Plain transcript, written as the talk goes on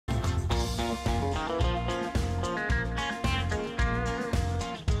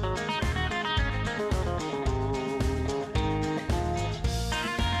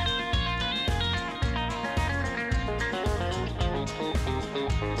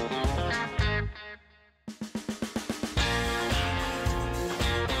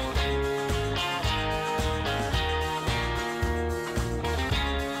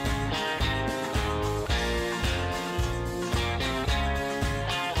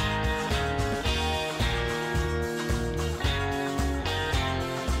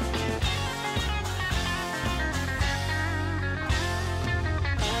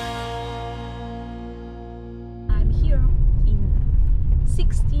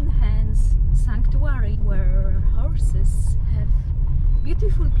clean hands sanctuary where horses have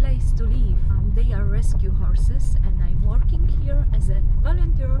beautiful place to live. They are rescue horses and I'm working here as a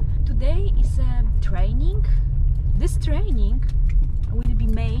volunteer. Today is a training. This training will be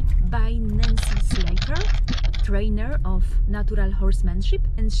made by Nancy SLATER, trainer of natural horsemanship,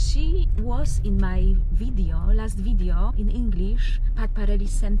 and she was in my video, last video in English, at PARELLI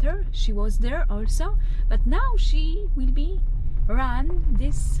Center. She was there also, but now she will be run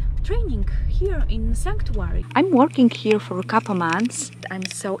this training here in Sanctuary. I'm working here for a couple months. I'm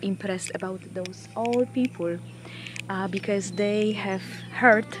so impressed about those old people because they have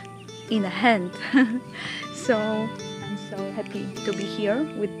hurt in a hand. So I'm so happy to be here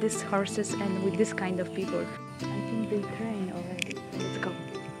with these horses and with this kind of people. I think they train already. Let's go.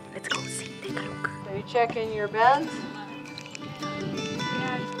 Let's go see. Take a look. So you check in your bends.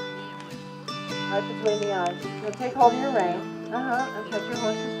 Right between the eyes. So take hold of your rein. And touch your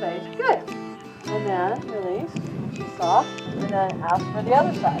horse's face. Good. And then release. She's soft. And then ask for the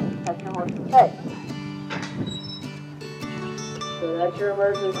other side. Touch your horse's face. So that's your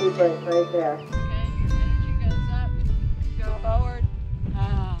emergency brake right there. Okay, your energy goes up. Go forward.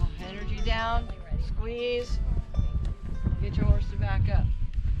 Energy down. Squeeze. Get your horse to back up.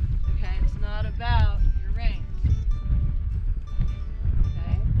 Okay, it's not about your reins.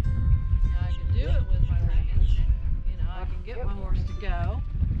 Okay. Now I can do it with my reins. I can get my horse to go,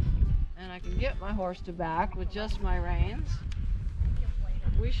 and I can get my horse to back with just my reins.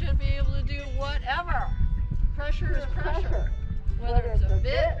 We should be able to do whatever. Pressure is pressure. Whether it's a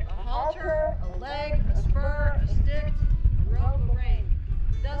bit, a halter, a leg, a spur, a stick, a rope, a rein.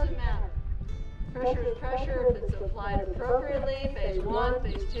 It doesn't matter. Pressure is pressure if it's applied appropriately. Phase 1,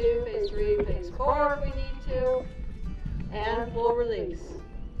 phase 2, phase 3, phase 4 if we need to. And full release.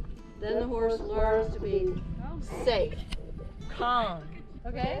 Then the horse learns to be safe, calm.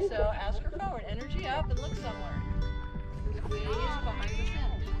 Okay, so ask her forward. Energy up and look somewhere. Squeeze behind the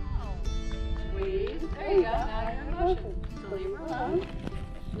cinch. Squeeze. There you go. Now you're in motion. So leave her alone.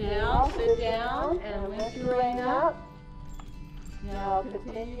 Now sit down and lift your rein up. Now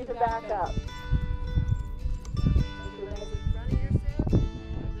continue to back up. Put your legs in front of your cinch.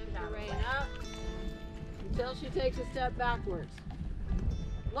 Lift your rein up until she takes a step backwards.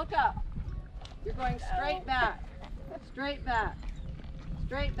 Look up. You're going straight back, straight back,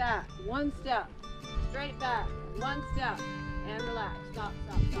 straight back, one step, straight back, one step, and relax. Stop,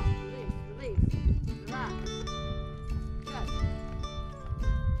 stop, stop. Release, release, relax. Good.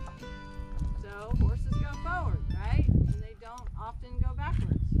 So horses go forward, right? And they don't often go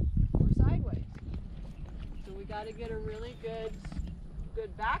backwards or sideways. So we got to get a really good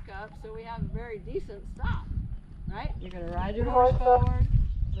backup so we have a very decent stop, right? You're going to ride your horse forward,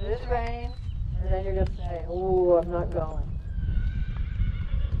 loose rein. And then you're going to say, oh, I'm not going.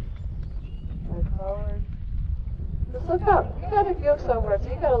 Go forward. Just look up. You got to go somewhere, so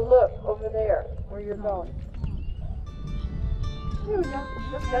you got to look over there where you're going. Here we go.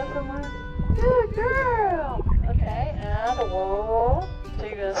 Just go somewhere. Good girl. Okay, and whoa. So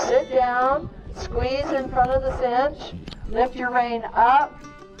you're going to sit down, squeeze in front of the cinch, lift your rein up,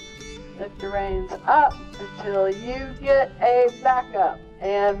 lift your reins up until you get a backup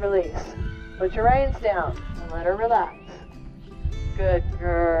and release. Put your reins down and let her relax. Good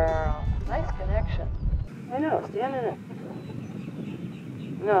girl. Nice connection. I know, stand in it.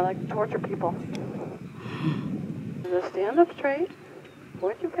 No, I like to torture people. Just stand up straight.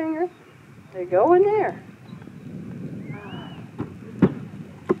 Point your finger. They go in there.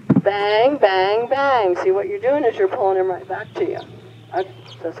 Bang, bang, bang. See what you're doing is you're pulling him right back to you. Okay,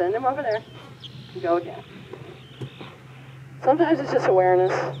 so send him over there. Go again. Sometimes it's just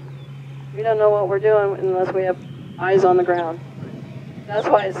awareness. We don't know what we're doing unless we have eyes on the ground. That's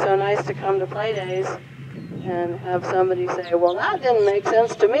why it's so nice to come to play days and have somebody say, well, that didn't make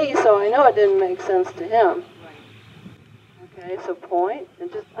sense to me, so I know it didn't make sense to him. Okay, so point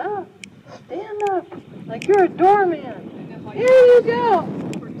and just, stand up like you're a doorman. Here you go.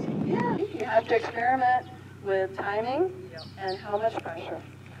 Yeah, you have to experiment with timing and how much pressure.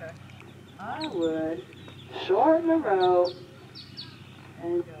 I would shorten the rope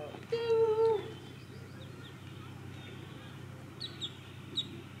and go. Ding.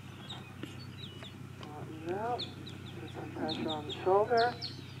 Shorten it out. Put some pressure on the shoulder.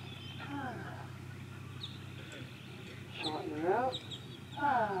 Shorten it out.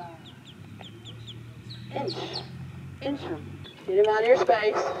 Inch him. Get him out of your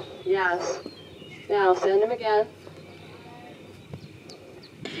space. Yes. Now send him again.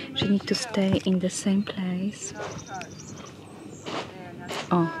 She needs to stay in the same place.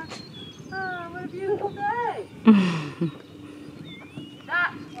 Oh. Oh, what a beautiful day.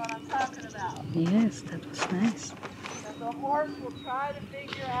 That's what I'm talking about. Yes, that was nice. That the horse will try to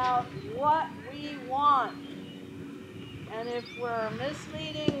figure out what we want. And if we're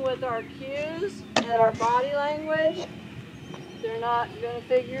misleading with our cues and our body language, they're not going to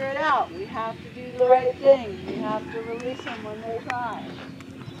figure it out. We have to do the right thing. We have to release them when they try.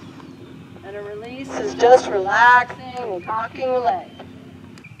 And a release is just relaxing and cocking the leg.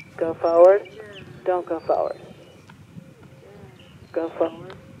 Go forward. Don't go forward. Go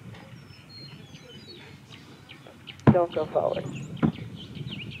forward. Don't go forward.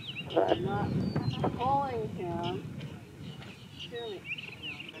 I'm not pulling him to me.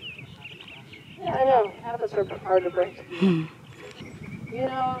 Yeah, I know. Habits are hard to break. You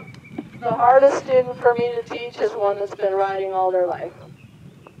know, the hardest student for me to teach is one that's been riding all their life.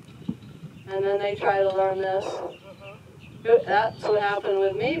 And then they try to learn this. That's what happened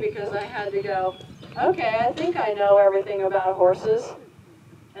with me, because I had to go, okay, I think I know everything about horses.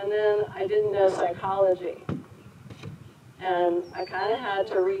 And then I didn't know psychology. And I kind of had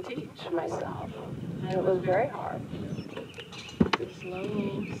to reteach myself. And it was very hard.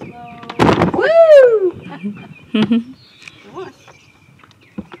 Slow, slow. Woo!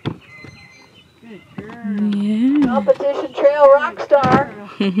 Good girl. Yeah. Competition trail rock star.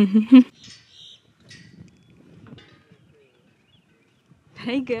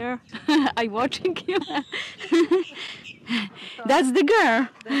 Hey girl, I'm watching you. That's the girl.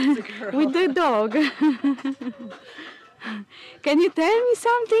 That's the girl. With the dog. Can you tell me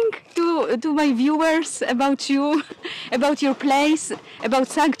something to my viewers about you, about your place, about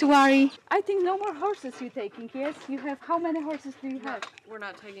sanctuary? I think no more horses you're taking, yes? You have, how many horses do you have? We're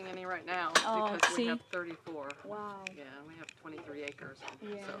not taking any right now Oh, because see? we have 34. Wow. Yeah, we have 23 acres.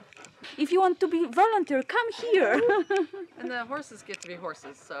 Yeah. So. If you want to be volunteer, come here. And the horses get to be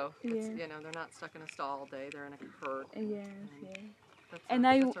horses, so it's, Yeah. you know, they're not stuck in a stall all day. They're in a herd. Yes, yes. That's And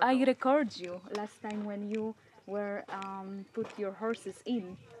our goal. I record you last time when you were put your horses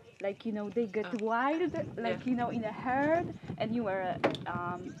in, like, you know, they get wild, like, Yeah. you know, in a herd, and you were a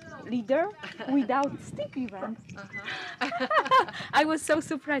leader without stick even. I was so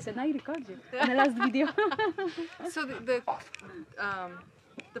surprised, and I record you in the last video. So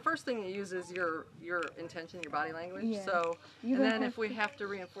the first thing you use is your intention, your body language. Yeah. So, You and don't then have if we have to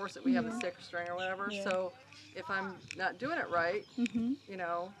reinforce it, we have a Yeah. stick or string or whatever. Yeah. So if I'm not doing it right, you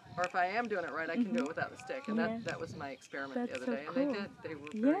know, or if I am doing it right, I can do it without the stick. And Yeah. that was my experiment That's the so other day, cool. and they did. They were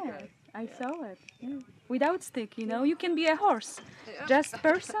very Yes, good. I saw it. Yeah. Without stick, you know, you can be a horse. Yeah. Just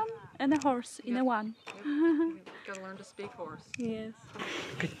person and a horse in a one. You gotta learn to speak horse. Yes.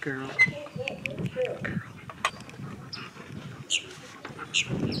 Good girl.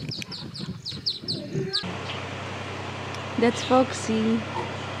 That's Foxy.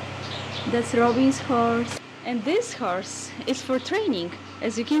 That's Robin's horse. And this horse is for training,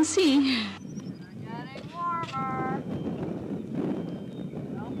 as you can see. Getting warmer.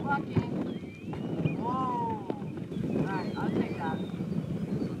 No plucking. Whoa. Alright, I'll take that.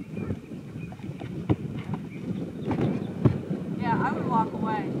 Yeah, I would walk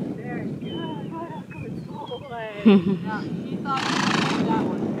away. Very good. Walk away. Yeah, he thought he could take that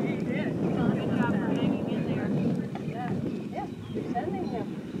one. He did. Good job for hanging in there. Yeah, yeah, you're sending him.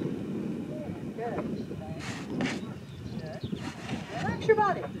 Good. Relax your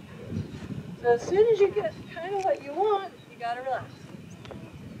body. So as soon as you get kind of what you want, you gotta relax.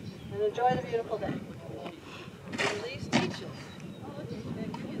 And enjoy the beautiful day. Release teaches. Oh, look, he's gonna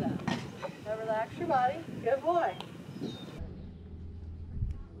give you that. Now relax your body. Good boy.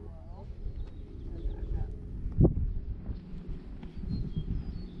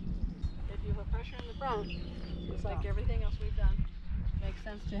 If you put pressure in the front, just like everything else we've done, makes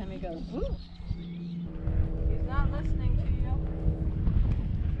sense to him. He goes, ooh. He's not listening to you.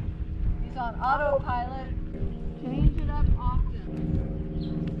 He's on autopilot. Change it up often.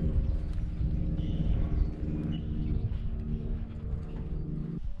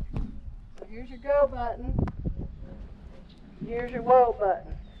 So here's your go button. Here's your whoa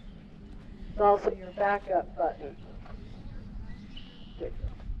button. It's also your backup button. Good.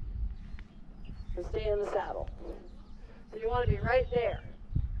 So stay in the saddle. So you want to be right there.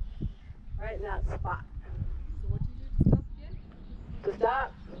 Right in that spot. So what you do to stop again? To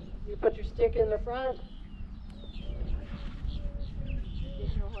stop, you put your stick in the front.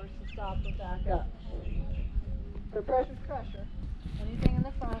 Get your horse to stop and back up. So pressure's pressure. Anything in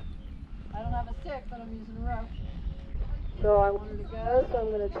the front. I don't have a stick, but I'm using a rope. So I want her to go, so I'm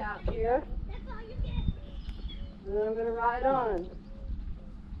going to tap here. And then I'm going to ride on.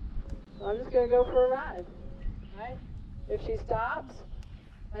 So I'm just going to go for a ride. Right? If she stops,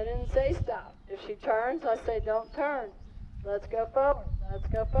 I didn't say stop. If she turns, I say don't turn. let's go forward, let's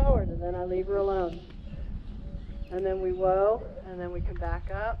go forward, and then I leave her alone. And then we whoa, and then we come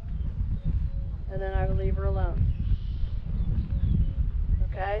back up, and then I leave her alone.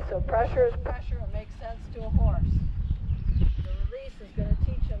 Okay, so pressure is pressure, it makes sense to a horse. The release is going to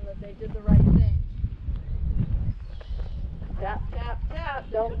teach them that they did the right thing. Tap, tap, tap,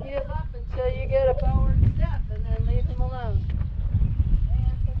 don't give up until you get a forward step, and then leave them alone.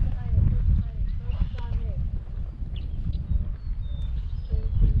 And put behind it, focus on me. Then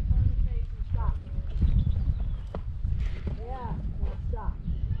turn the face and stop. Yeah, now stop.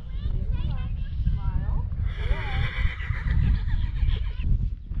 Smile.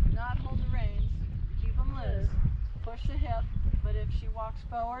 Not hold the reins. Keep them loose. Push the hip. But if she walks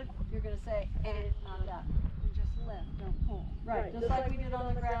forward, you're going to say, not that. And just lift, don't pull. Right, just like we did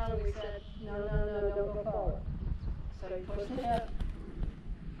on the ground when we said, no, don't go forward. So you push the hip.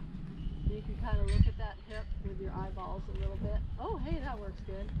 You can kind of look at that hip with your eyeballs a little bit. Oh, hey, that works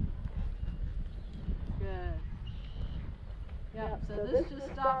good. Good. Yeah, so this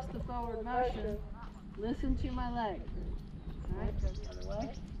just stops the forward motion. Listen to my leg. All right, go the other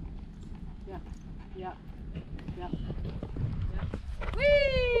way. Yeah.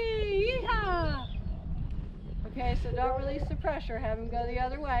 Whee! Yeehaw! Okay, so don't release the pressure. Have him go the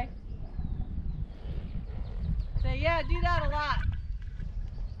other way. Say, yeah, do that a lot.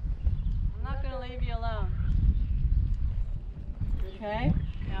 I'm not going to leave you alone. Okay?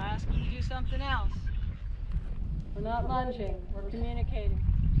 Now ask him to do something else. We're not lunging. We're communicating.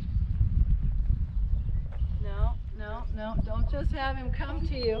 No. Don't just have him come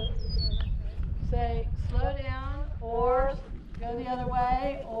to you. Say, slow down, or go the other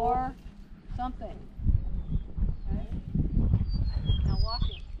way, or something. Okay? Now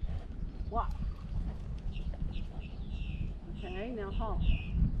walking. Walk. Okay, now halt.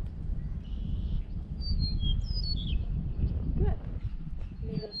 Good.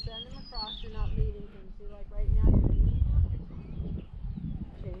 You're going to send him across, you're not leading him. See, like right now, you're leading him.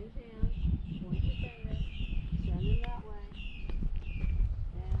 Change hands, point your finger, send him that way,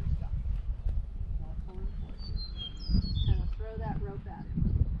 and stop. Not pulling forward. Kind of throw that rope at him.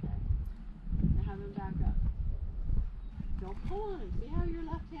 Okay? And have him back up. Don't pull on him. See how your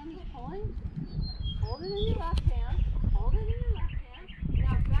left hand is pulling? Hold it in your left hand. Hold it in your left hand.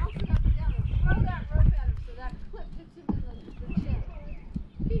 Now bounce it up and down and throw that rope at him so that clip hits him in the chin.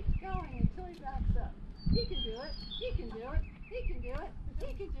 Keep going until he backs up. He can do it. He can do it. He can do it.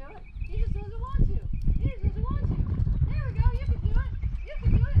 He can do it. He just doesn't want to. He just doesn't want to. There we go. You can do it. You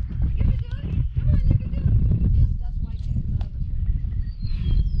can do it. You can do it. Come on, you can do it. Yes, that's why I kicked him out of the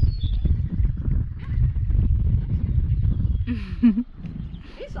tree.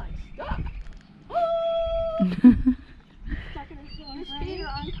 He's like stuck. His feet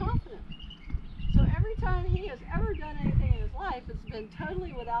are unconfident. So every time he has ever done anything in his life, it's been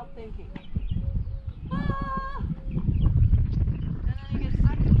totally without thinking. And then he gets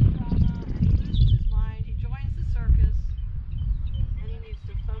sucked into drama, and he loses his mind, he joins the circus, and he needs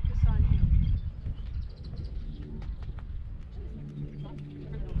to focus on him.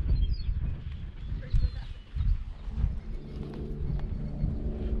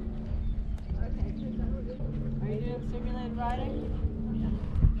 Okay, are you doing simulated riding?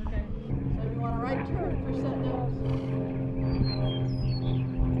 Okay, so you want a right turn for set nose.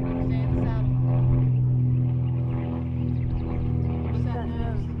 Stay in the saddle. Set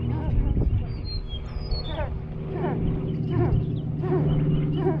nose. Turn.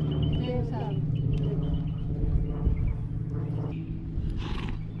 Stay in the saddle.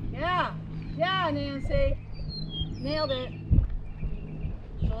 Yeah, Nancy. Nailed it.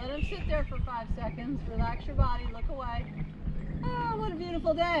 So let him sit there for 5 seconds. Relax your body. Look away. Ah, what a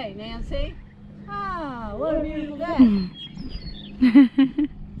beautiful day, Nancy. Ah, what a beautiful day.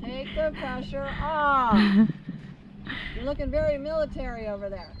 Take the pressure off. You're looking very military over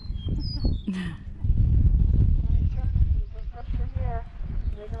there. Right turn. Put pressure here.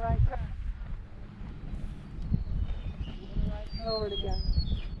 Make a right turn. Make a right forward again.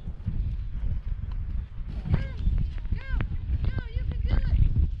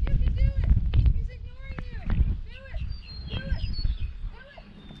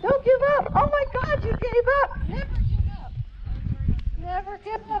 Don't give up! Oh my God, you gave up! Never give up! Never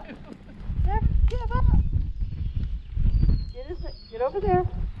give up! Never give up! Get over there.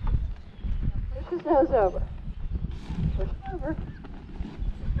 Push his nose over. Push it over.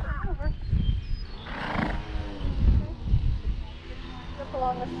 Over. Step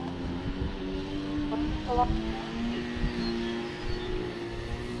along the side.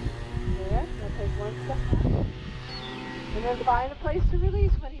 There. Now take one step back. And then find a place to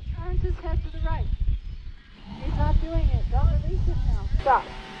release when he turns his head to the right. He's not doing it. Don't release it now. Stop.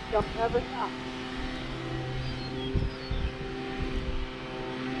 Don't ever stop.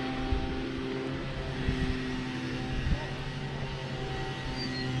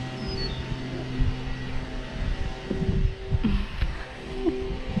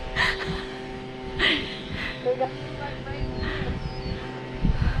 They got like rain.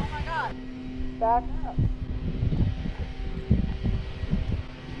 Oh my God. Back up.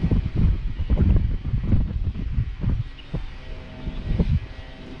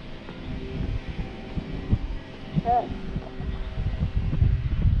 Okay.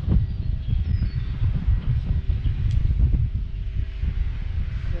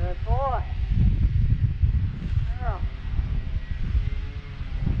 Good boy. Girl.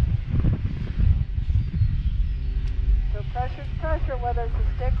 So pressure's pressure, whether it's a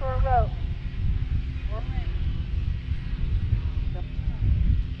stick or a rope. Or ring.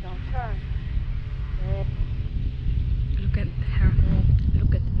 Don't turn. Look at her.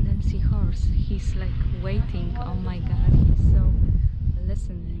 Look at Nancy horse. He's like waiting. Oh my God, he's so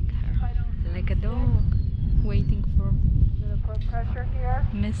listening her. Like a dog waiting for I'm gonna put pressure here.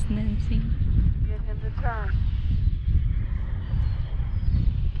 Miss Nancy. Get him to turn.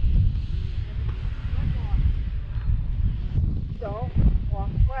 Don't walk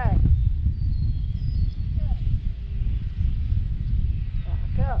away.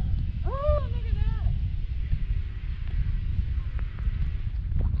 Back up. Oh, look at that.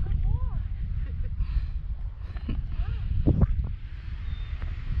 Good boy.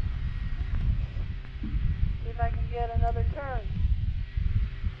 See if I can get another turn.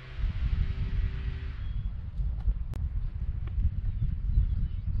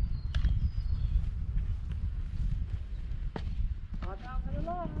 Watch out for the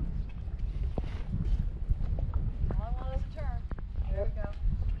lava. All I want is a turn. There we go.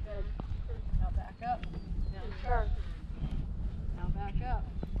 Good. Now back up. Now turn. Now back up.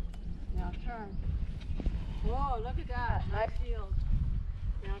 Now turn. Whoa, look at that. Nice yield.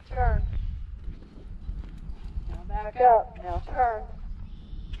 Now turn. Now back up. Now turn.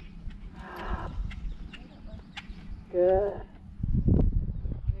 Good. I'm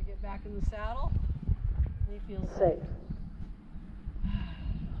going to get back in the saddle. He feels safe.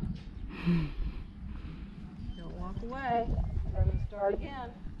 Don't walk away. We're going to start again.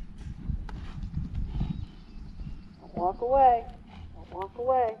 Don't walk away. Don't walk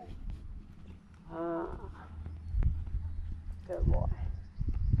away. Good boy.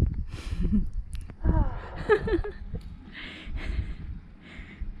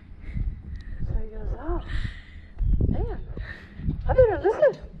 So he goes, oh, man, I better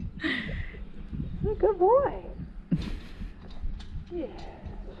listen. You're a good boy. Yeah.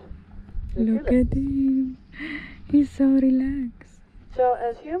 Look at him. He's so relaxed. So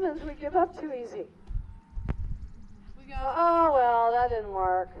as humans, we give up too easy. We go, oh, well, that didn't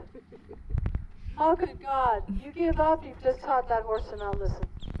work. Oh, good God. You give up, you've just taught that horse to not listen.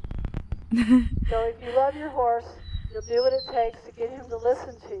 So if you love your horse, you'll do what it takes to get him to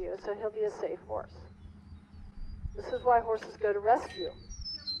listen to you so he'll be a safe horse. This is why horses go to rescue.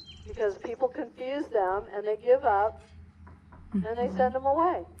 Because people confuse them and they give up and they send them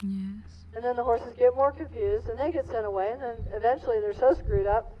away. Yes. And then the horses get more confused and they get sent away and then eventually they're so screwed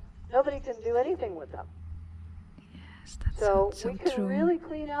up, nobody can do anything with them. Yes, that's So so we can true. really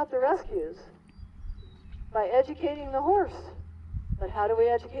clean out the rescues by educating the horse. But how do we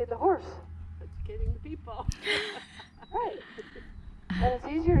educate the horse? Educating the people. Right. And it's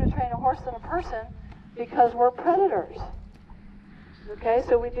easier to train a horse than a person because we're predators. Okay,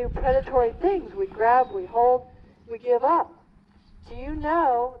 so we do predatory things. We grab, we hold, we give up. Do you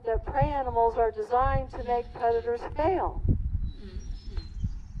know that prey animals are designed to make predators fail?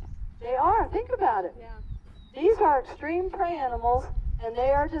 They are. Think about it. Yeah. These are extreme prey animals, and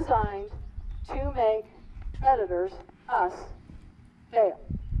they are designed to make predators, us, fail.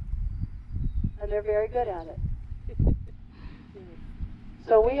 And they're very good at it.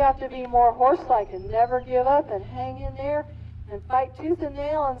 So we have to be more horse-like and never give up and hang in there and fight tooth and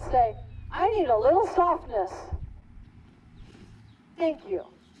nail and say, I need a little softness. Thank you.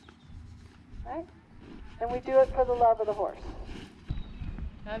 Right? And we do it for the love of the horse.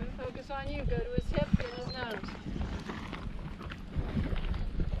 Have him focus on you. Go to his hip and his nose.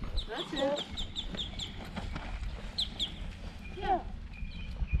 That's it. Yeah.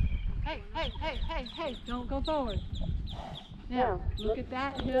 Hey, hey, hey, hey, hey. Don't go forward. Now, look at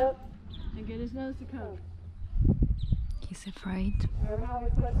that hip and get his nose to come. He's afraid Remember how we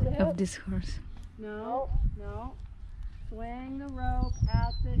put the hip? of this horse. No, no. Swing the rope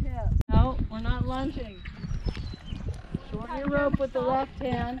at the hip. No, we're not lunging. Shorten your rope with the left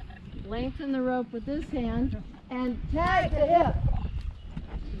hand. Lengthen the rope with this hand. and tag the hip.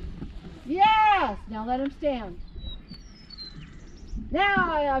 Yes! Now let him stand.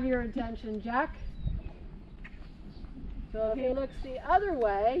 Now I have your attention, Jack. So if he looks the other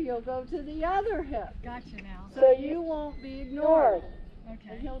way, you'll go to the other hip. Gotcha now. So you won't be ignored. Okay.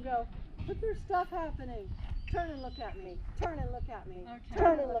 And he'll go, look, there's stuff happening. Turn and look at me. Turn and look at me. Okay.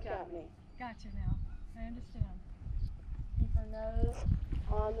 Turn and look at me. Gotcha now. I understand. Keep her nose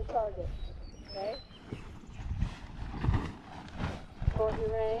on the target. Okay? Hold your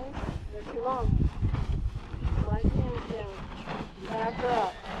reins. They're too long. Slide your hands down. Back her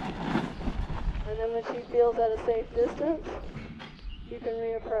up. And then when she feels at a safe distance, you can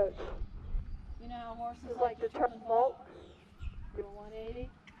reapproach. You know how horses like to turn and bolt? Do a 180.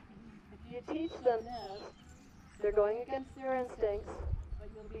 If you teach them this, they're going against their instincts, but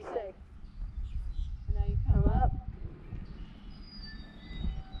you'll be safe. And now you come up.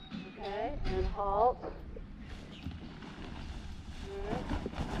 Okay, and halt. Alright.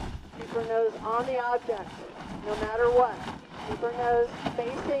 Keep her nose on the object, no matter what. Keep her nose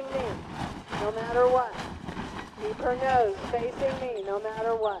facing me, no matter what. Keep her nose facing me, no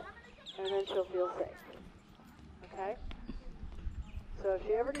matter what. And then she'll feel safe. Okay? So if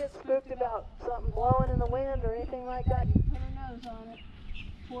she ever gets spooked about something blowing in the wind or anything like that, you put her nose on it,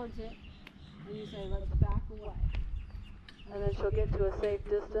 towards it, and you say, let's back away. And then she'll get to a safe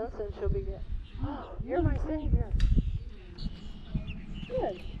distance and she'll be good. Oh, you're my savior.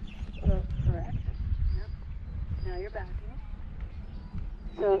 Good. So, correct. Yep. Now you're backing.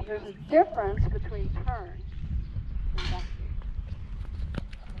 So there's a difference between turn and backing.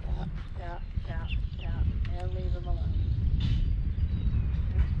 Tap, tap, tap, and leave them alone.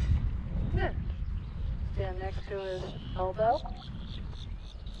 Good. Stand next to his elbow.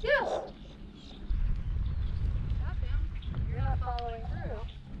 Yes. Tap him. You're not following through.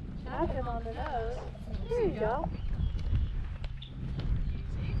 Tap him on the nose. There you go.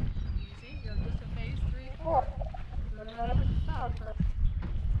 Easy. Easy. Go just a phase 3, 4. Learn how to put the sound first.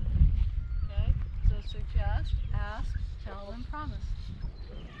 Okay. So suggest, ask, tell, and promise.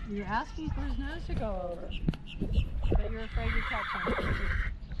 You're asking for his nose to go over, but you're afraid to touch him.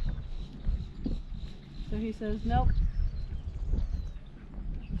 So he says, nope.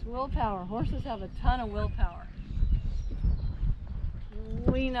 It's willpower. Horses have a ton of willpower.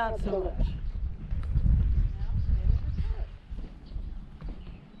 We not so much. Now stay with your foot.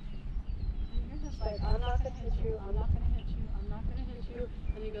 And you're just like, I'm not going to hit you, I'm not going to hit you, I'm not going to hit you.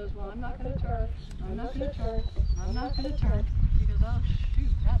 And he goes, well, I'm not going to turn, I'm not going to turn, I'm not going to turn. He goes, oh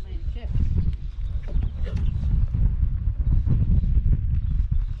shoot, that lady kicked.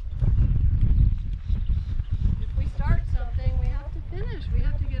 If we start something, we have to finish. We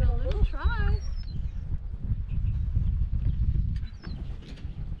have to get a little try.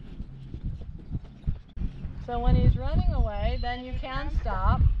 So when he's running away, then you can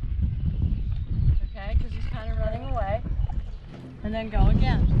stop. Okay, because he's kind of running away. And then go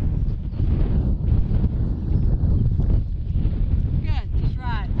again. Good, just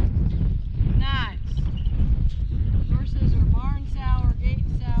right. Nice. Horses are barn sour, gate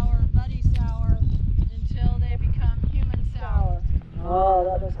sour, buddy sour, until they become human sour. Oh,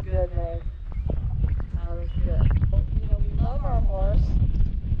 that was good, Dave. That was good. You know, we love our horse,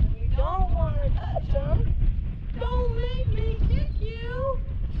 and we don't want to touch him. Don't make me kick you.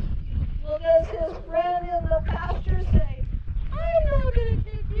 Well, does his friend in the pasture say, I'm not going to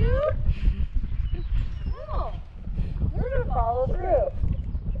kick you? No. We're going to follow through.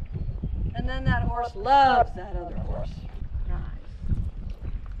 And then that horse loves that other horse. Nice.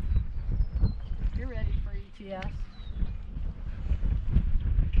 You're ready for ETS.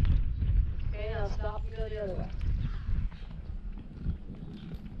 Okay, now stop and go the other way.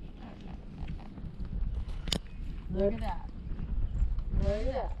 Look at that. Look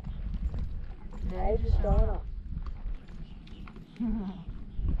at that. Now you're just going up.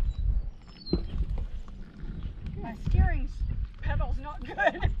 My steering pedal's not good.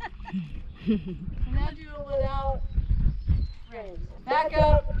 So now do it without reins. Back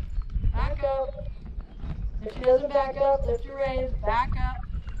up. Back up. If she doesn't back up, lift your reins. Back up.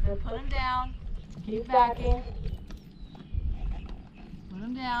 Then put them down. Keep backing. Put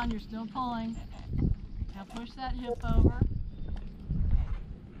them down. You're still pulling. Now push that hip over.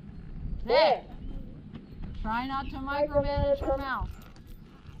 There. Try not to micromanage her mouth.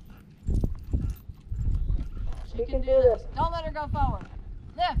 She can do this. Don't let her go forward.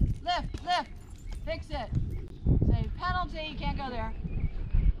 Lift, lift, lift. Fix it. Say penalty, you can't go there.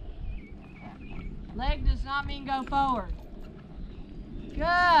 Leg does not mean go forward.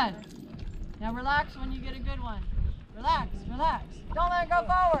 Good. Now relax when you get a good one. Relax, relax. Don't let it go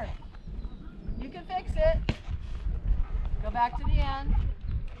forward. You can fix it. Go back to the end.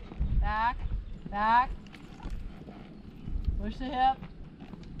 Back, back. Push the hip.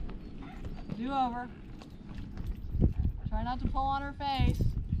 Do over. Try not to pull on her face.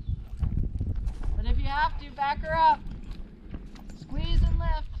 But if you have to, back her up. Squeeze and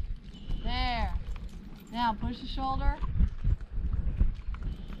lift. There. Now push the shoulder.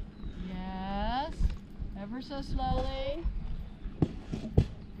 Yes. Ever so slowly.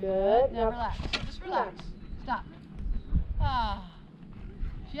 Good. Now relax. Just relax. Stop. Ah.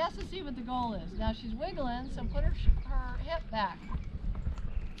 She has to see what the goal is. Now she's wiggling, so put her hip back.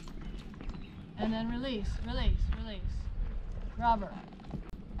 And then release, release, release. Rub her.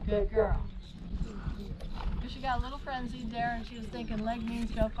 Good girl. She got a little frenzied there and she was thinking leg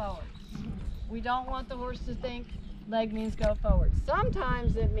means go forward. We don't want the horse to think leg means go forward.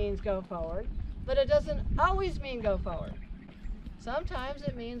 Sometimes it means go forward, but it doesn't always mean go forward. Sometimes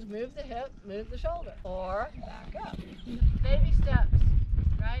it means move the hip, move the shoulder, or back up. Baby steps,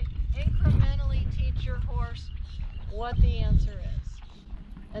 right? Incrementally teach your horse what the answer is.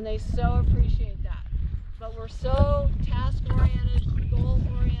 And they so appreciate that. But we're so task-oriented,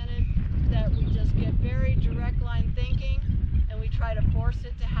 goal-oriented, that we just get very direct line thinking and we try to force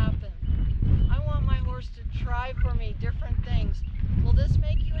it to happen. I want my horse to try for me different things. Will this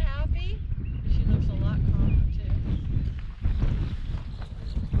make you happy? She looks a lot calmer too.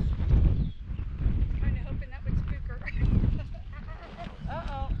 Kind of hoping that would spook her.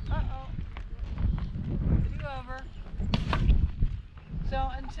 Uh-oh, uh-oh. Do over. So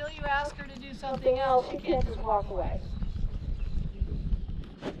until you ask her to do something else, she can't just walk away.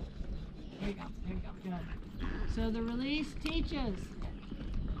 There you go, there you go, good. So the release teaches.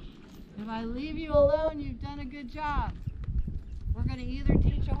 If I leave you alone, you've done a good job. We're going to either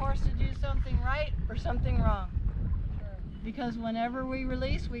teach a horse to do something right or something wrong. Because whenever we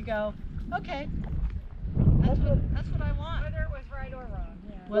release, we go, okay, that's what I want. Whether it was right or wrong.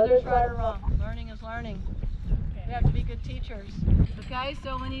 Yeah. Whether it's right or wrong, learning is learning. Okay. We have to be good teachers. Okay,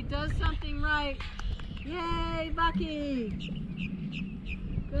 so when he does something right, yay, Bucky!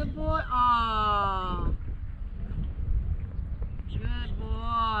 Good boy. Aww. Good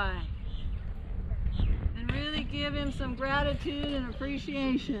boy. And really give him some gratitude and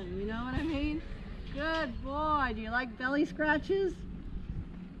appreciation. You know what I mean? Good boy. Do you like belly scratches?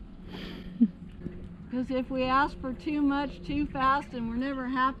 Because if we ask for too much too fast and we're never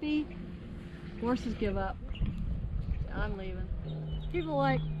happy, horses give up. I'm leaving. People are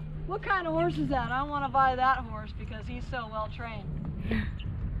like, what kind of horse is that? I want to buy that horse because he's so well trained. It's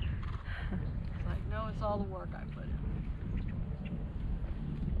like, no, it's all the work I put in.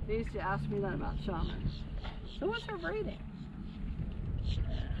 They used to ask me that about shamans. So what's her breeding?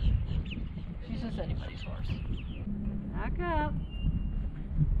 She's just anybody's horse. Back up.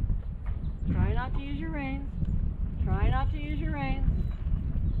 Try not to use your reins. Try not to use your reins.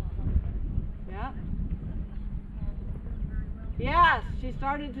 Yeah. Yes, she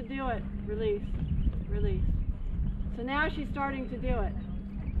started to do it. Release. Release. So now she's starting to do it.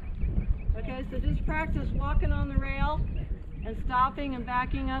 Okay, so just practice walking on the rail and stopping and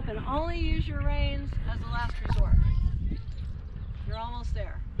backing up, and only use your reins as a last resort. You're almost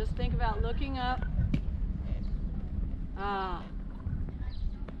there. Just think about looking up.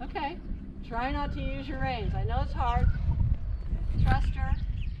 Okay. Try not to use your reins. I know it's hard. Trust her.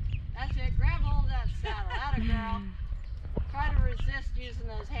 That's it. Grab hold of that saddle. Atta girl. Try to resist using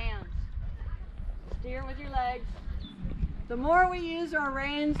those hands. Steer with your legs. The more we use our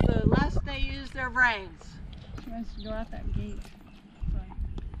reins, the less they use their brains. She wants to go out that gate.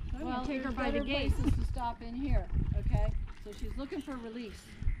 So Well, take her there's by the better gate. places to stop in here, okay? So she's looking for release.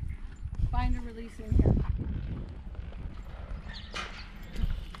 Find a release in here.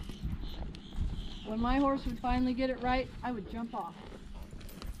 When my horse would finally get it right, I would jump off.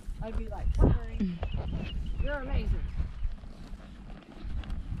 I'd be like, you're amazing.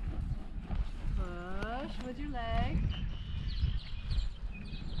 Push with your leg.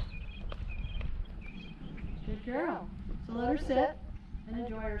 Good girl. So let her sit and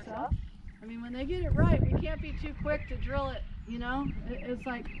enjoy herself. I mean, when they get it right, we can't be too quick to drill it, you know? It's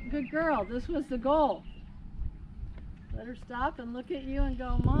like, good girl, this was the goal. Let her stop and look at you and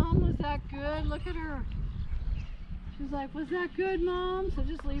go, Mom, was that good? Look at her. She's like, was that good, Mom? So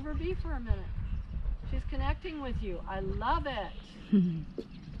just leave her be for a minute. She's connecting with you. I love it.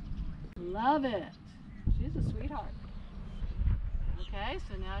 Love it. She's a sweetheart. Okay,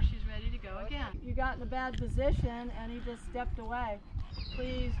 so now she's ready to go again. You got in a bad position and he just stepped away.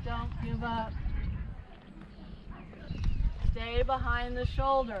 Please don't give up. Stay behind the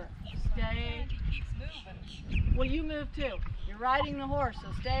shoulder. Stay. He keeps moving. Well, you move too. You're riding the horse,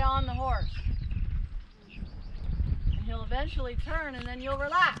 so stay on the horse. And he'll eventually turn and then you'll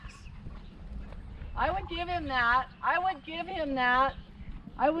relax. I would give him that.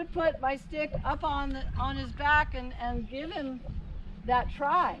 I would put my stick up on his back and give him that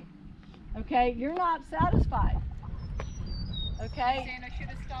try. Okay, you're not satisfied. Okay? You're saying I should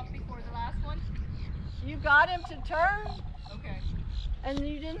have stopped before the last one? You got him to turn. Okay. And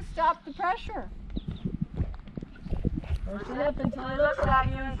you didn't stop the pressure. Push it up until he looks at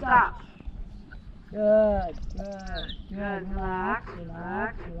you and stops. Good. Relax.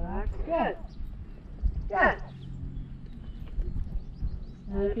 Good.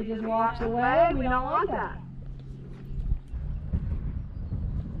 And if he just walks away, we don't want that.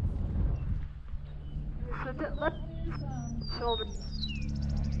 So let's shoulder.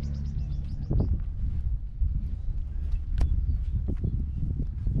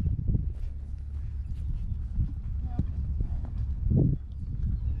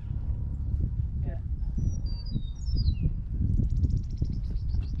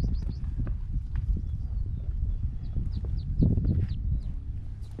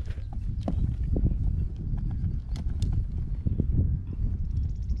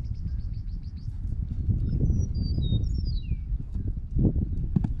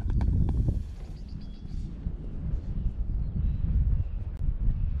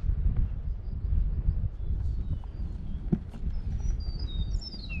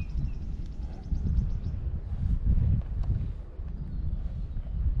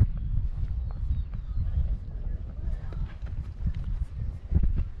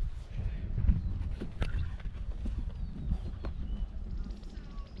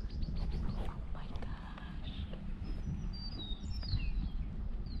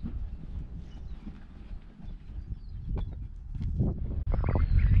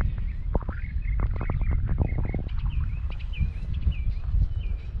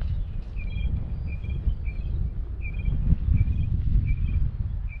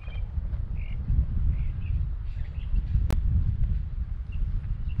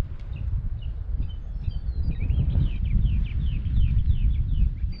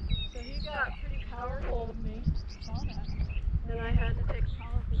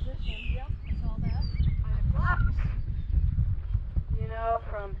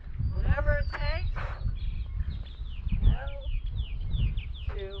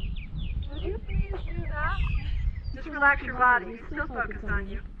 Relax your body. He's still focused on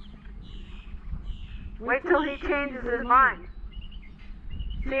you. Wait till he changes his mind.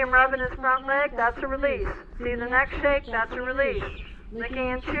 See him rubbing his front leg? That's a release. See the neck shake? That's a release. Licking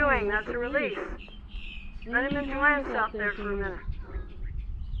and chewing? That's a release. Let him enjoy himself there for a minute.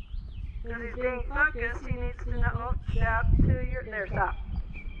 Because he's being focused, he needs to know, oh, step to your, there, stop.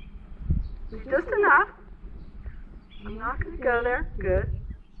 Just enough. I'm not going to go there. Good.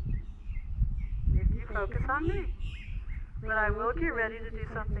 If you focus on me. But I will get ready to do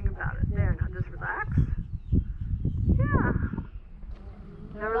something about it. There, now just relax. Yeah.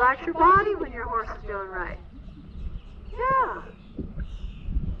 Now relax your body when your horse is doing right. Yeah.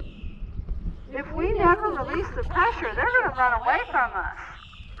 If we never release the pressure, they're going to run away from us.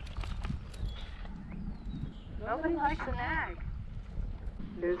 Nobody likes a nag.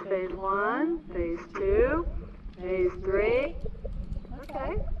 Here's phase 1, phase 2, phase 3.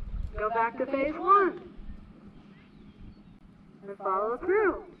 Okay. Go back to phase 1. And follow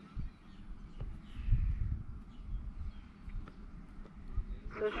through.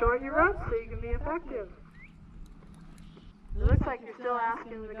 So shorten your rope so you can be effective. It looks like you're still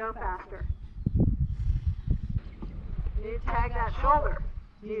asking them to go faster. You need to tag that shoulder.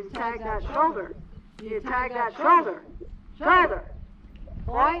 You need to tag that shoulder. You need to tag that shoulder. Shoulder.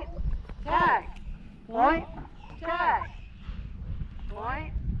 Point. Tag. Point. Tag.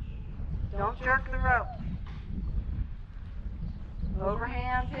 Point. Don't jerk the rope.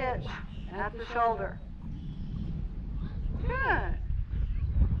 Overhand pitch at the shoulder. Good.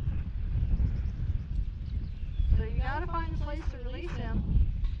 So you gotta find a place to release him.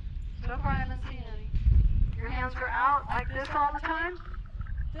 So far I haven't seen any. Your hands are out like this all the time.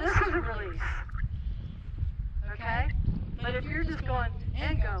 This is a release. Okay? But if you're just going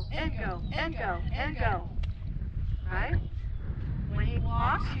and go, and go, and go, and go, right? When he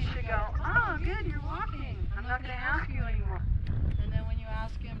walks, you should go, oh, good, you're walking. I'm not going to ask you anymore. And then when you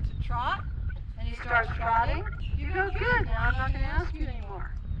ask him to trot, and he starts trotting, you go, good, now I'm not going to ask you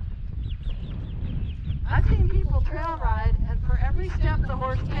anymore. I've seen people trail ride, and for every step the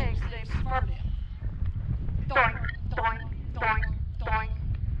horse takes, they've spurred him. Doink, doink, doink, doink.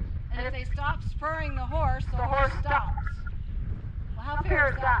 And if they stop spurring the horse stops. Well, how fair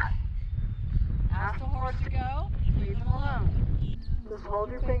is that? Ask the horse to go, leave him alone. Just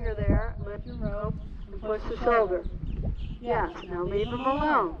hold your finger there, lift your rope, and push the shoulder. Yes, now leave him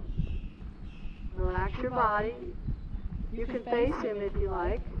alone. Relax your body. You can face him if you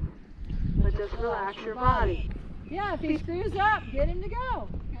like, but just relax your body. Yeah, if he screws up, get him to go.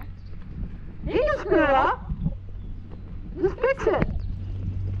 He can screw it up. Just fix it.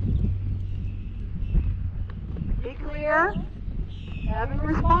 Be clear. Have him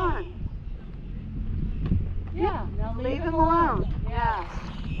respond. Yeah, now leave him alone. Yes,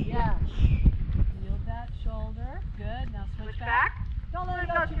 yes. Yield that shoulder. Good, now switch back. Don't let it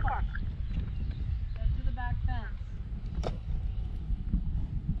go too far. Go to the back fence.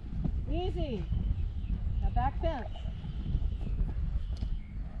 Easy. Now back fence.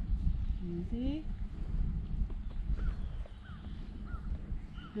 Easy.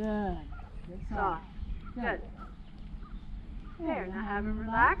 Good. Good soft. Good. There, now have him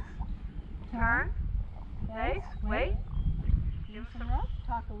relax. Turn. Face. Wait. Give him some rope.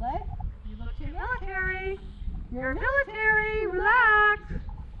 Talk a leg. You look too military. You're military. Relax.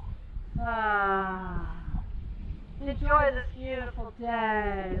 Enjoy this beautiful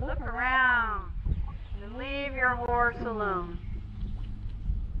day. Look around. And leave your horse alone.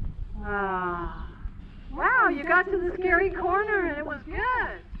 Wow, you got to the scary corner and it was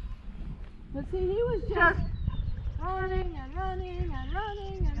good. But see, he was just running and running and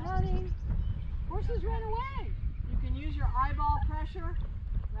running and running. Horses run away. You can use your eyeball pressure,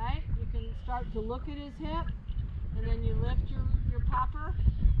 right? You can start to look at his hip, and then you lift your popper,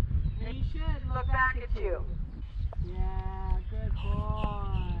 and he should look back at you. Yeah, good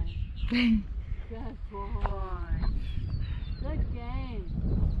boy. Good boy. Good game.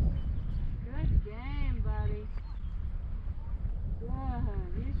 Good game, buddy.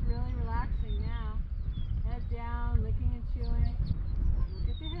 Good. He's really relaxing now. Head down, licking and chewing. Look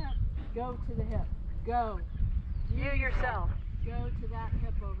at the hip. Go to the hip. Go. You yourself. Go to that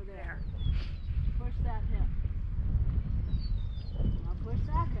hip over there. Push that hip. Now push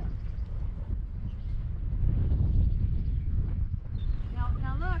that hip.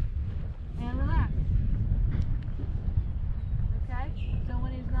 Now look and relax. Okay? So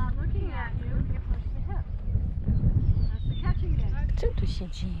when he's not looking at you, you push the hip. That's the catching game. Co tu się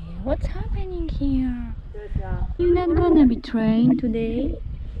dzieje? What's happening here? Good job. You're not gonna be trained today.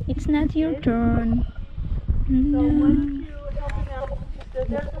 It's not your turn. So No. once you help him out, you stood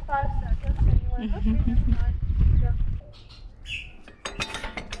there for 5 seconds and you went, okay, that's fine. Go.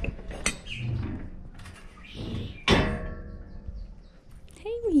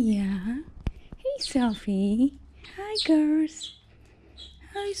 Hey Mia. Hey Sophie. Hi girls.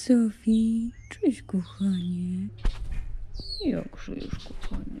 Hi Sophie. Cześć kochanie. Jak żyjesz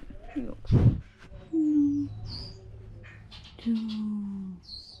kochanie? Jak żyjesz?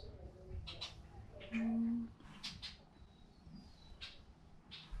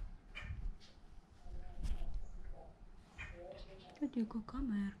 To tylko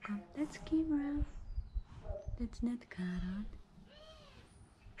kamerka. That's camera. That's not carrot.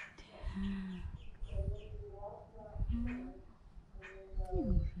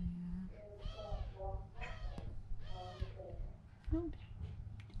 Dobrze.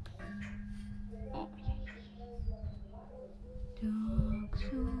 Tak,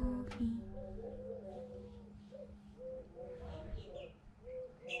 Sophie.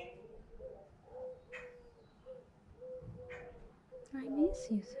 I miss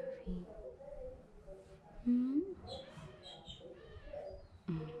you, Sophie.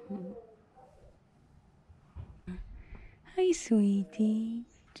 Hi, sweetie.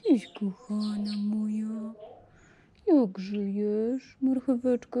 Cześć, kochana moja. Jak żyjesz?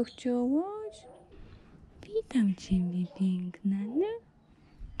 Marcheweczkę chciałaś? Witam ciebie, piękna. No?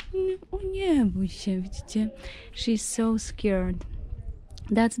 O, nie bój się, widzicie? She's so scared.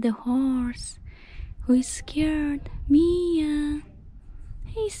 That's the horse who is scared. Mia.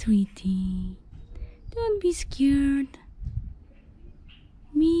 Hey, sweetie. Don't be scared.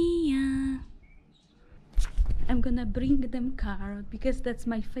 Mia. I'm gonna bring them carrot because that's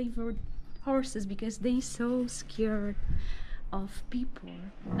my favorite horses because they're so scared of people.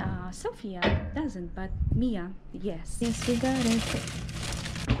 Sophia doesn't, but Mia, yes. Yes, you got it.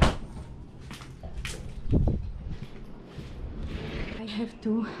 I have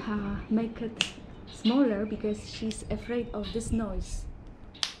to make it smaller because she's afraid of this noise.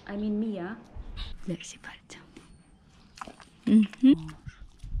 I mean Mia. Proszę bardzo.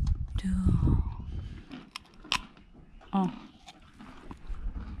 Oh.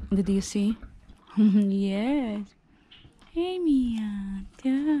 Did you see? Yes. Hey Mia.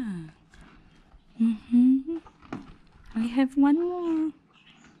 Yeah. I have one more.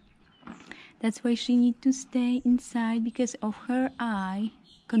 That's why she needs to stay inside because of her eye,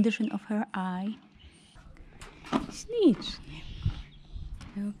 condition of her eye. Ślicznie.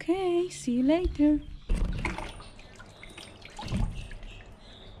 Okay, see you later.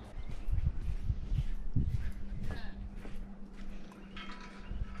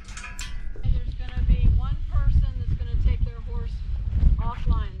 There's going to be one person that's going to take their horse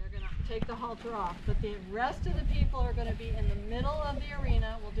offline. They're going to take the halter off, but the rest of the people are going to be in the middle of the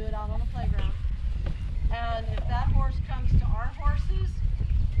arena. We'll do it out on the playground. And if that horse comes to our horses,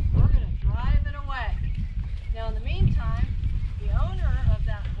 we're going to drive it away. Now in the meantime, the owner of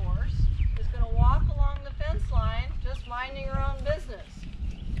that horse is going to walk along the fence line, just minding her own business,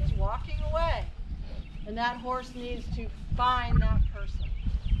 just walking away. And that horse needs to find that person.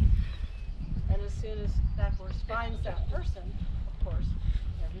 And as soon as that horse finds that person, of course,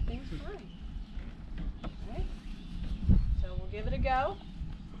 everything's fine. Right? So we'll give it a go,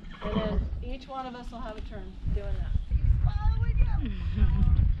 and then each one of us will have a turn doing that.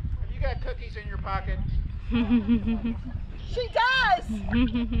 Have you got cookies in your pocket? She does!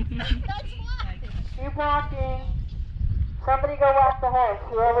 That's why! Keep walking. Somebody go walk the horse,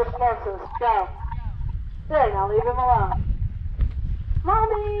 whoever's closest. Go. There, now leave him alone.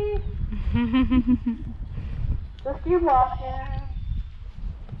 Mommy! Just keep walking.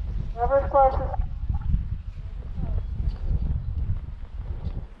 Whoever's closest.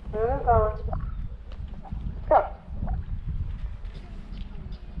 There we go. Go.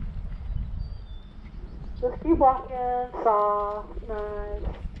 Just keep walking, soft, nice.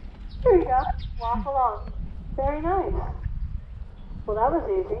 There you go. Walk along. Very nice. Well, that was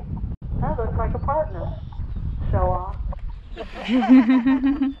easy. That looks like a partner. Show off.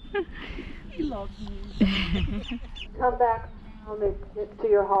 He loves me. Come back to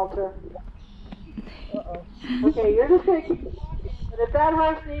your halter. Okay, you're just going to keep... But if that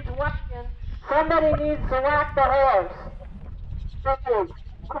horse needs whacking, somebody needs to whack the horse.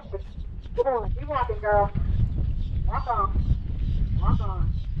 Come on, keep walking, girl. Walk on. Walk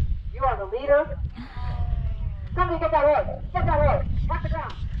on. You are the leader. Somebody get that horse. Get that horse. Walk the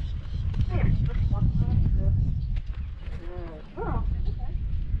ground. Here. Oh, okay.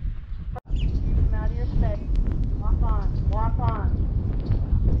 Come out of your space. Walk on. Walk on.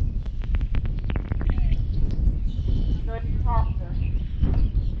 Good halter.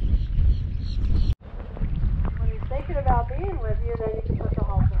 When he's thinking about being with you, then you can put the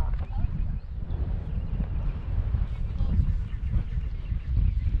halter on.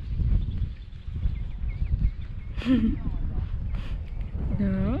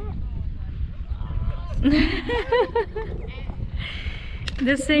 No.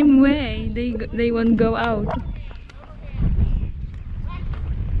 The same way, they won't go out.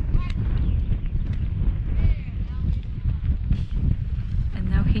 And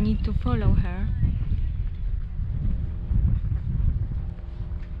now he needs to follow her.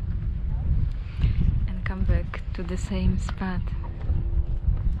 And come back to the same spot.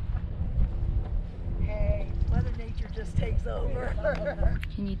 Mother Nature just takes over.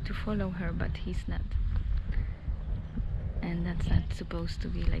 He needs to follow her, but he's not. And that's not supposed to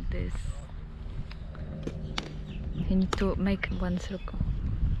be like this. He needs to make one circle.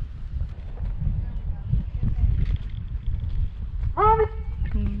 Mommy!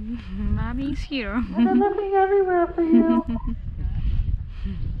 Mommy's here. I've been looking everywhere for you.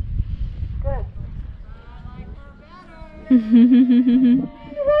 Good.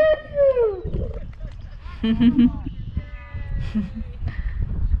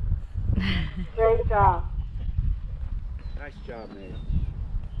 Great job. Nice job, mate.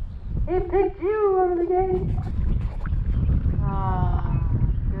 He picked you over the gate. Ah,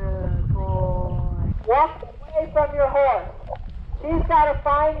 good boy. Walk away from your horse. She's got to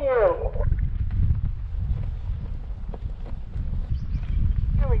find you.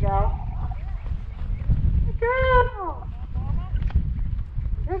 Here we go. Good girl.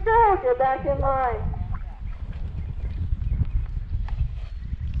 Good girl. Get back in line.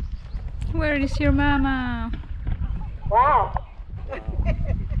 Where is your mama? Wow.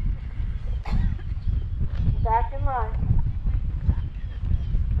 Back in line.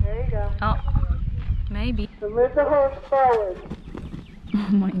 There you go. Oh, maybe. So move the horse forward.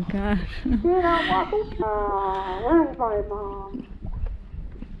 Oh my gosh. You're not walking. Where's my mom?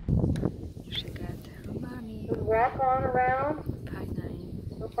 She got her mommy. Just walk on around. Fine.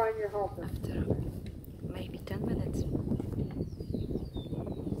 Go find your halter. After maybe 10 minutes.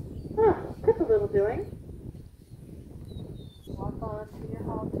 Huh, took a little doing. Walk on to your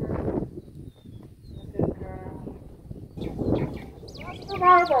halter. Good girl. Lots of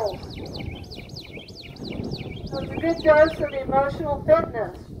marbles. So it's a good dose of emotional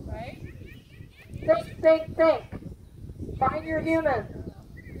fitness. Right? Think. Find your human.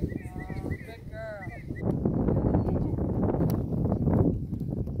 Good girl.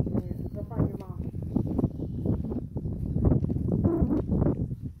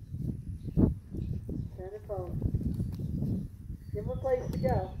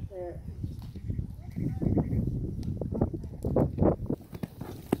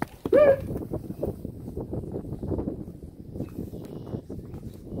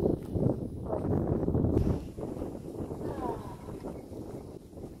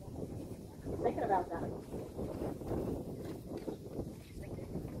 Thinking about that.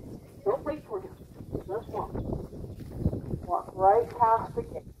 Don't wait for him. Just walk. Walk right past the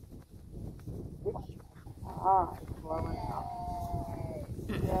gate. Ah, it's blowing out.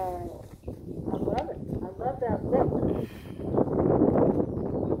 Yay. I love it. I love that look.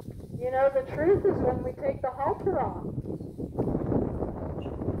 You know, the truth is when we take the halter off.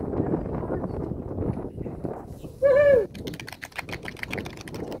 Woohoo!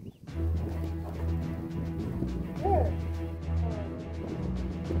 Good.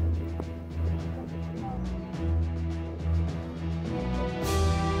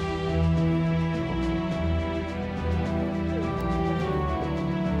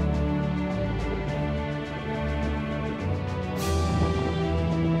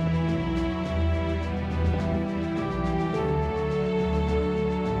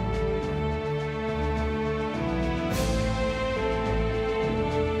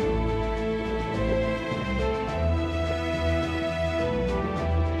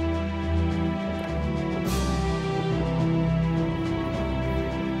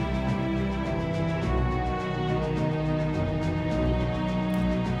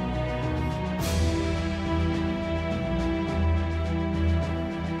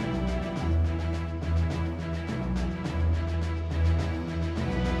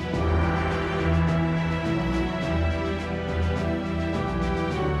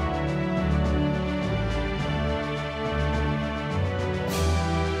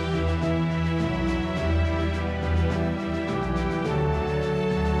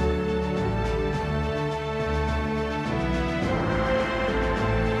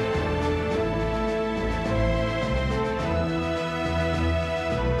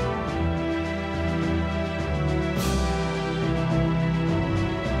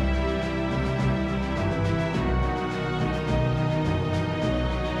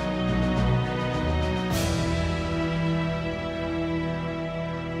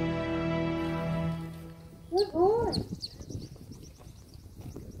 Good boy.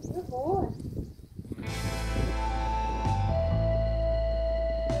 Good boy.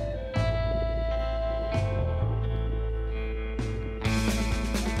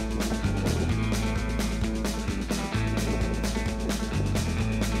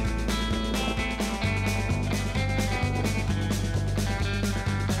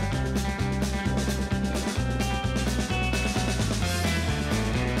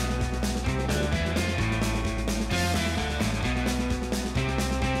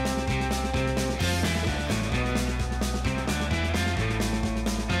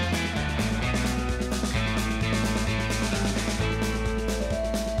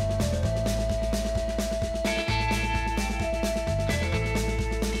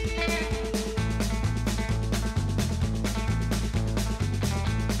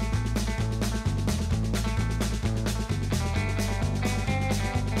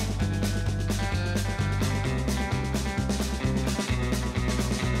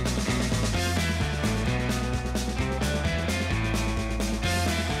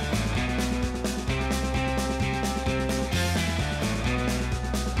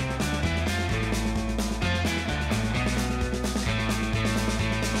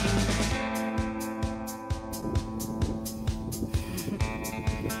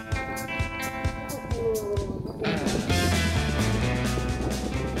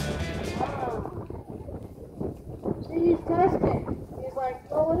 He's testing. He's like,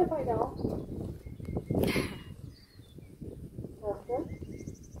 oh, what if I don't? Test it.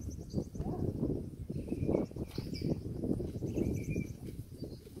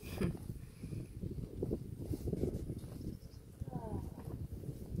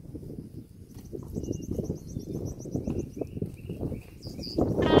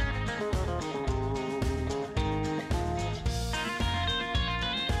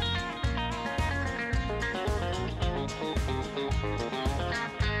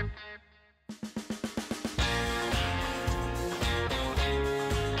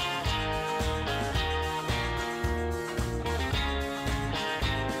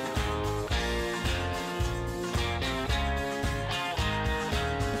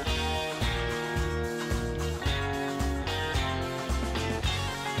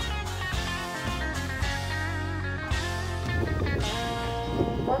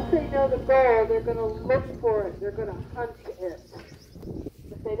 Once they know the goal, they're going to look for it. They're going to hunt it.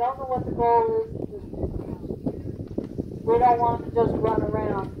 If they don't know what the goal is, we don't want them to just run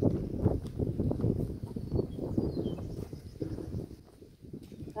around.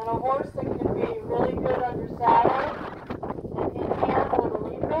 and a horse that can be really good under saddle and in hand with a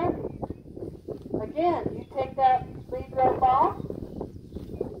lead rope. Again, you take that lead rope off,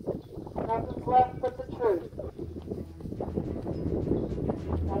 nothing's left but the truth.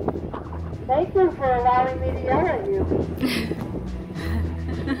 Thank you for allowing me to yell at you.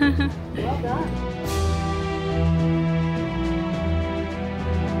 Well done.